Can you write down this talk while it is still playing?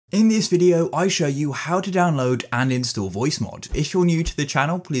In this video, I show you how to download and install Voicemod. If you're new to the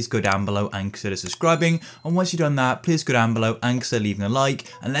channel, please go down below and consider subscribing. And once you've done that, please go down below and consider leaving a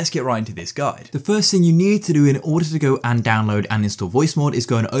like, and let's get right into this guide. The first thing you need to do in order to go and download and install Voicemod is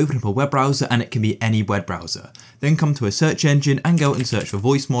go and open up a web browser, and it can be any web browser. Then come to a search engine and go and search for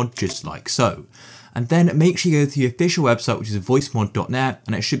Voicemod just like so. And then make sure you go to the official website, which is voicemod.net,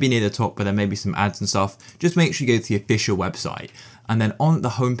 and it should be near the top, but there may be some ads and stuff. Just make sure you go to the official website. And then on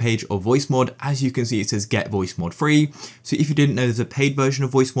the homepage of Voicemod, as you can see, it says get Voicemod free. So if you didn't know, there's a paid version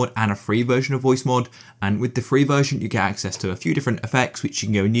of Voicemod and a free version of Voicemod. And with the free version, you get access to a few different effects, which you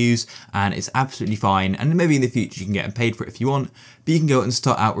can go and use, and it's absolutely fine. And maybe in the future, you can get them paid for it if you want, but you can go and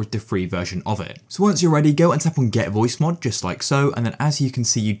start out with the free version of it. So once you're ready, go and tap on get Voicemod just like so. And then as you can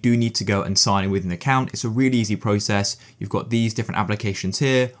see, you do need to go and sign in with an account. It's a really easy process. You've got these different applications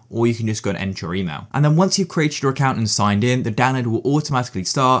here, or you can just go and enter your email. And then once you've created your account and signed in, the download will automatically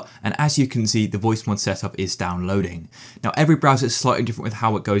start. And as you can see, the Voicemod setup is downloading. Now, every browser is slightly different with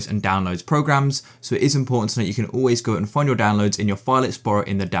how it goes and downloads programs. So it is important to know you can always go and find your downloads in your file explorer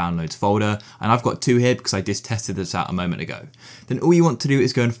in the downloads folder. And I've got two here because I just tested this out a moment ago. Then all you want to do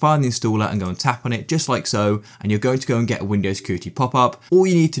is go and find the installer and go and tap on it just like so. And you're going to go and get a Windows security pop-up. All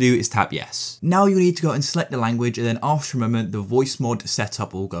you need to do is tap yes. Now you need to go and select the language, and then after a moment, the Voicemod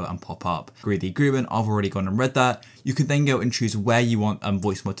setup will go and pop up. Agree the agreement, I've already gone and read that. You can then go and choose where you want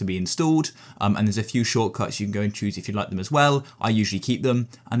Voicemod to be installed, and there's a few shortcuts you can go and choose if you like them as well. I usually keep them,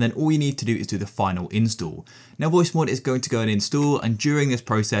 and then all you need to do is do the final install. Now Voicemod is going to go and install, and during this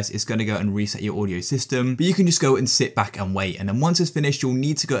process it's going to go and reset your audio system, but you can just go and sit back and wait, and then once it's finished you'll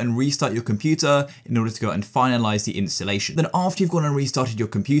need to go and restart your computer in order to go and finalize the installation. Then after you've gone and restarted your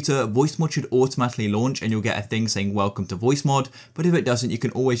computer, Voicemod should automatically launch and you'll get a thing saying welcome to Voicemod, but if it doesn't, you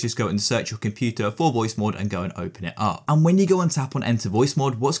can always just go and search your computer for Voicemod and go and open it up. And when you go and tap on enter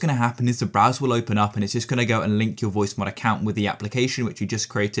Voicemod, what's going to happen is the browser will open up and it's just going to go and link your Voicemod account with the application which you just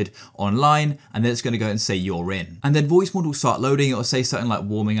created online, and then it's going to go and say you're in. And then Voicemod will start loading. It will say something like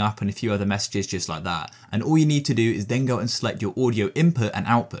warming up and a few other messages just like that. And all you need to do is then go and select your audio input and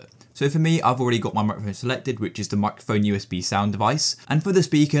output. So for me, I've already got my microphone selected, which is the microphone USB sound device. And for the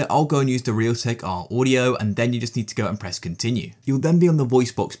speaker, I'll go and use the Realtek R audio, and then you just need to go and press continue. You'll then be on the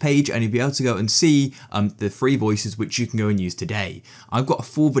Voicebox page and you'll be able to go and see the free voices which you can go and use today. I've got a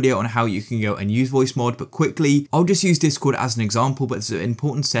full video on how you can go and use Voicemod, but quickly, I'll just use Discord as an example, but it's an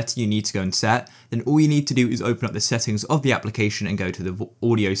important setting you need to go and set. Then all you need to do is open up the settings of the application and go to the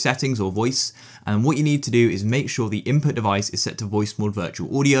audio settings or voice. And what you need to do is make sure the input device is set to Voicemod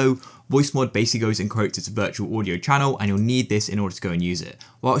virtual audio. Voicemod basically goes and creates its virtual audio channel, and you'll need this in order to go and use it.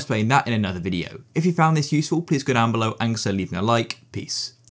 Well, I'll explain that in another video. If you found this useful, please go down below and consider leaving a like. Peace.